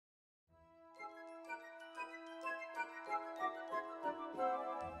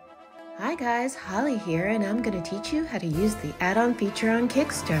Hi guys, Holly here, and I'm going to teach you how to use the add-on feature on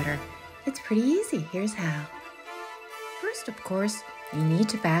Kickstarter. It's pretty easy. Here's how. First, of course, you need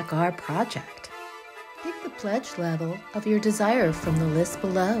to back our project. Pick the pledge level of your desire from the list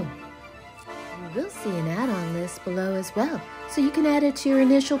below. You will see an add-on list below as well, so you can add it to your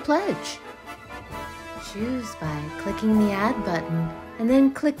initial pledge. Choose by clicking the Add button and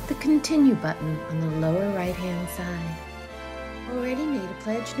then click the Continue button on the lower right-hand side. Already made a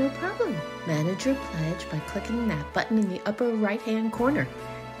pledge? No problem. Manage your pledge by clicking that button in the upper right-hand corner.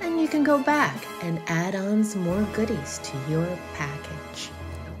 Then you can go back and add on some more goodies to your package.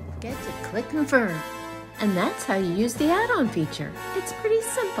 Don't forget to click Confirm. And that's how you use the add-on feature. It's pretty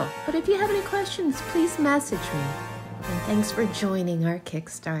simple, but if you have any questions, please message me. And thanks for joining our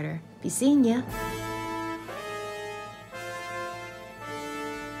Kickstarter. Be seeing ya!